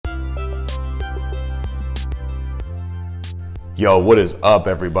Yo, what is up,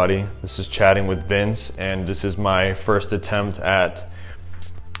 everybody? This is Chatting with Vince, and this is my first attempt at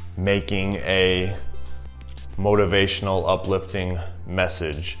making a motivational, uplifting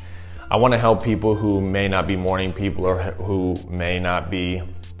message. I want to help people who may not be morning people or who may not be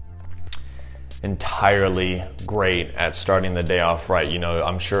entirely great at starting the day off right. You know,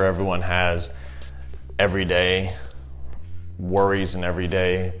 I'm sure everyone has everyday worries and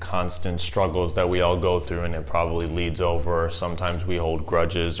everyday constant struggles that we all go through, and it probably leads over. Sometimes we hold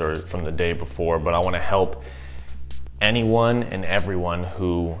grudges or from the day before, but I want to help anyone and everyone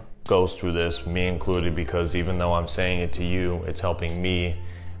who goes through this, me included, because even though I'm saying it to you, it's helping me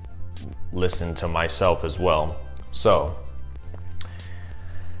listen to myself as well. So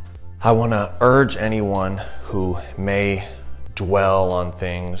I want to urge anyone who may dwell on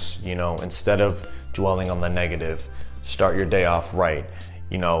things, you know, instead of dwelling on the negative, start your day off right.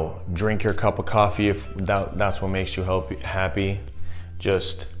 You know, drink your cup of coffee if that's what makes you happy.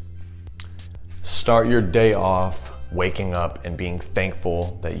 Just start your day off waking up and being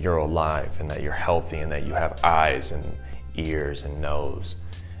thankful that you're alive and that you're healthy and that you have eyes and ears and nose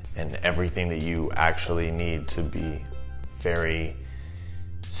and everything that you actually need to be very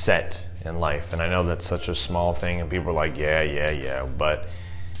set in life. And I know that's such a small thing and people are like, yeah, but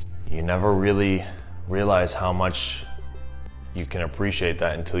you never really realize how much you can appreciate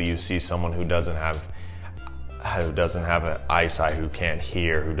that until you see someone who doesn't have an eyesight, who can't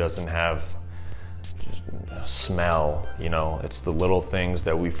hear, who doesn't have just smell. You know, it's the little things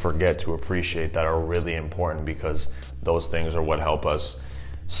that we forget to appreciate that are really important, because those things are what help us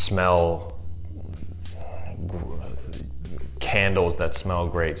smell candles that smell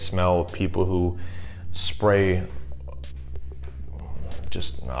great, smell people who spray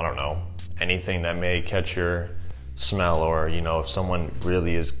just, I don't know, anything that may catch your smell, or, you know, if someone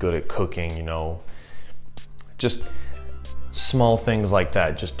really is good at cooking, you know, just small things like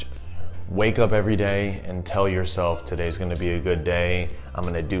that. Just wake up every day and tell yourself, today's going to be a good day. I'm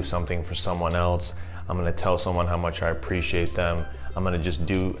going to do something for someone else. I'm going to tell someone how much I appreciate them. I'm going to just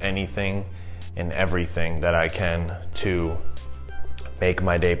do anything and everything that I can to make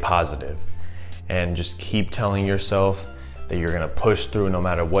my day positive. And just keep telling yourself that you're going to push through no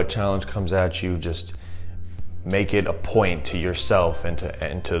matter what challenge comes at you. Just make it a point to yourself and to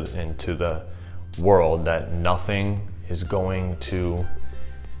the world that nothing is going to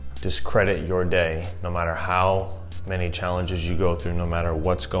discredit your day. No matter how many challenges you go through, no matter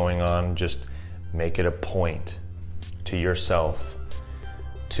what's going on, just make it a point to yourself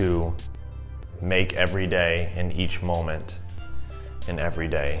to make every day and each moment and every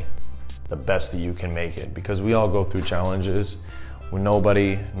day the best that you can make it. Because we all go through challenges.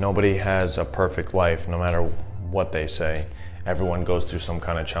 Nobody has a perfect life, no matter what they say. Everyone goes through some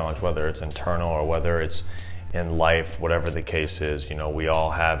kind of challenge, whether it's internal or whether it's in life, whatever the case is. You know, we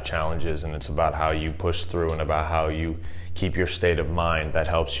all have challenges, and it's about how you push through and about how you keep your state of mind that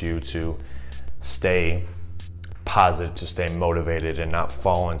helps you to stay positive, to stay motivated, and not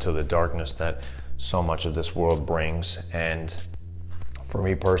fall into the darkness that so much of this world brings. And for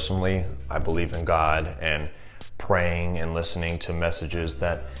me personally, I believe in God, and praying and listening to messages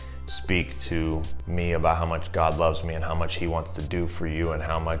that speak to me about how much God loves me and how much He wants to do for you and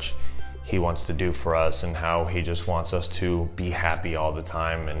how much He wants to do for us, and how He just wants us to be happy all the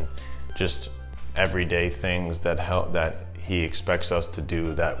time, and just everyday things that He expects us to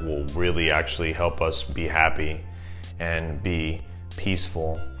do that will really actually help us be happy and be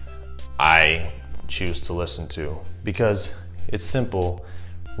peaceful. I choose to listen to, because it's simple,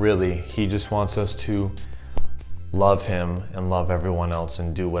 really. He just wants us to love Him and love everyone else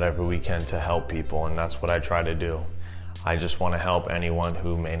and do whatever we can to help people, and that's what I try to do. I just want to help anyone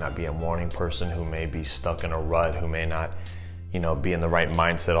who may not be a morning person, who may be stuck in a rut, who may not, you know, be in the right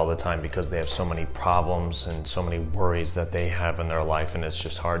mindset all the time because they have so many problems and so many worries that they have in their life, and it's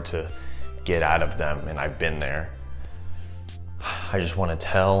just hard to get out of them, and I've been there. I just want to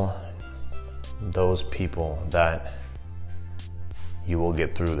tell those people that you will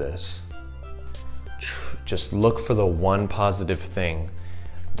get through this. Just look for the one positive thing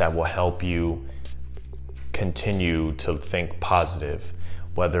that will help you continue to think positive.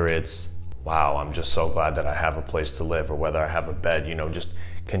 Whether it's, wow, I'm just so glad that I have a place to live, or whether I have a bed, you know, just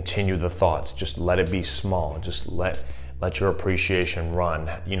continue the thoughts. Just let it be small. Just let your appreciation run.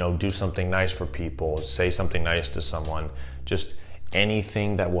 You know, do something nice for people. Say something nice to someone. Just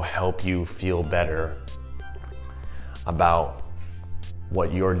anything that will help you feel better about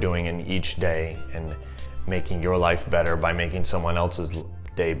what you're doing in each day, and making your life better by making someone else's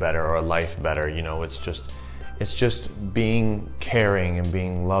day better or life better. You know, it's just being caring and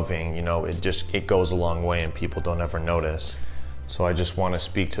being loving. You know, it goes a long way, and people don't ever notice. So I just want to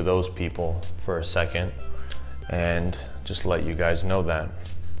speak to those people for a second and just let you guys know that.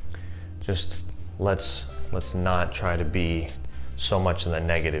 Just let's not try to be so much in the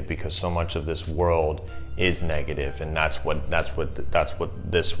negative, because so much of this world is negative, and that's what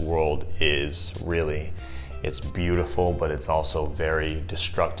this world is really. It's beautiful, but it's also very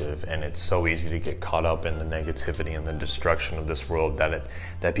destructive, and it's so easy to get caught up in the negativity and the destruction of this world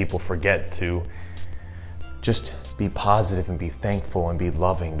that people forget to just be positive and be thankful and be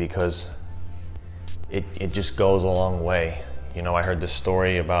loving, because it just goes a long way. You know, I heard this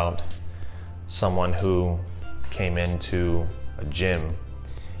story about someone who came into a gym,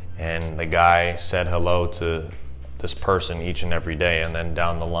 and the guy said hello to this person each and every day, and then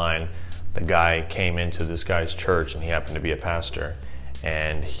down the line the guy came into this guy's church, and he happened to be a pastor,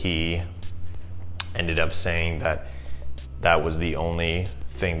 and he ended up saying that that was the only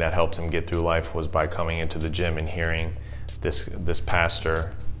thing that helped him get through life, was by coming into the gym and hearing this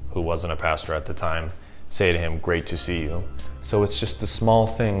pastor, who wasn't a pastor at the time, say to him, "Great to see you." So it's just the small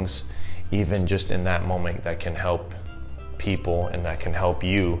things, even just in that moment, that can help people and that can help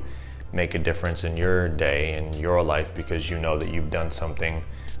you make a difference in your day and your life, because you know that you've done something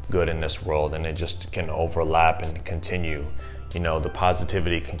good in this world, and it just can overlap and continue. You know, the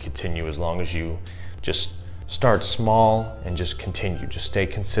positivity can continue as long as you just start small and just continue. Just stay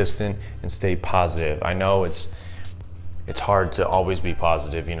consistent and stay positive. I know it's hard to always be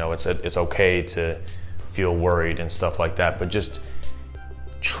positive. You know, it's okay to feel worried and stuff like that, but just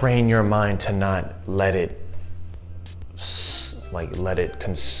train your mind to not let it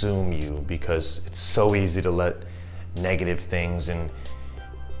consume you, because it's so easy to let negative things and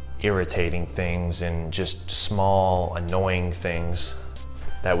irritating things and just small annoying things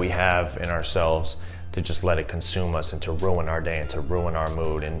that we have in ourselves to just let it consume us and to ruin our day and to ruin our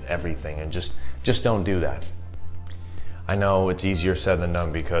mood and everything. And just don't do that. I know it's easier said than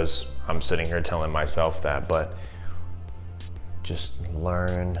done, because I'm sitting here telling myself that, but just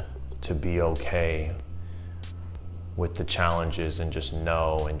learn to be okay with the challenges, and just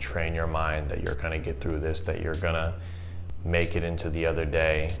know and train your mind that you're gonna get through this, that you're gonna make it into the other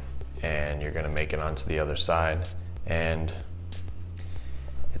day, and you're gonna make it onto the other side. And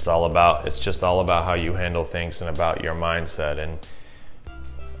it's just all about how you handle things and about your mindset. And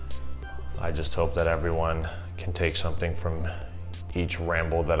I just hope that everyone can take something from each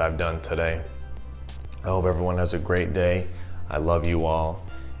ramble that I've done today. I hope everyone has a great day. I love you all.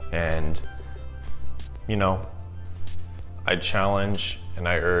 And, you know, I challenge and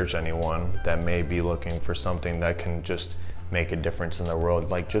I urge anyone that may be looking for something that can just make a difference in the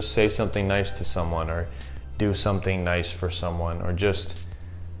world. Like, just say something nice to someone, or do something nice for someone, or just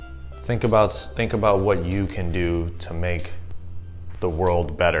think about what you can do to make the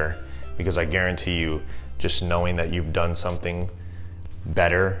world better. Because I guarantee you, just knowing that you've done something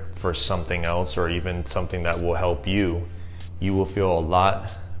better for something else, or even something that will help you, you will feel a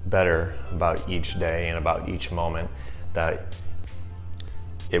lot better about each day and about each moment, that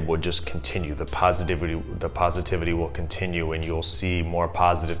it will just continue. The positivity will continue, and you'll see more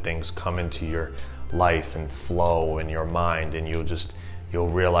positive things come into your life and flow in your mind, and you'll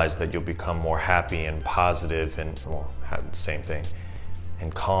realize that you'll become more happy and positive, and same thing,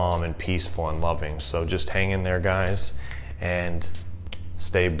 and calm and peaceful and loving. So just hang in there, guys, and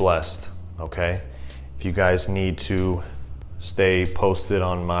stay blessed, okay? If you guys need to stay posted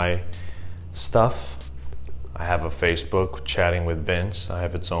on my stuff, I have a Facebook, Chatting with Vince. I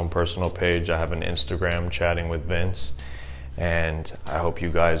have its own personal page. I have an Instagram, Chatting with Vince. And I hope you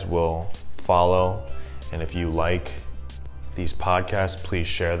guys will follow. And if you like these podcasts, please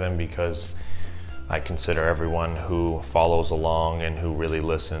share them, because I consider everyone who follows along and who really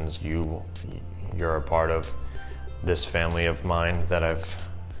listens, you're a part of this family of mine that I've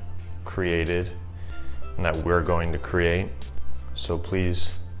created and that we're going to create. So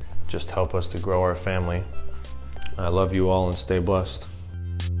please just help us to grow our family. I love you all, and stay blessed.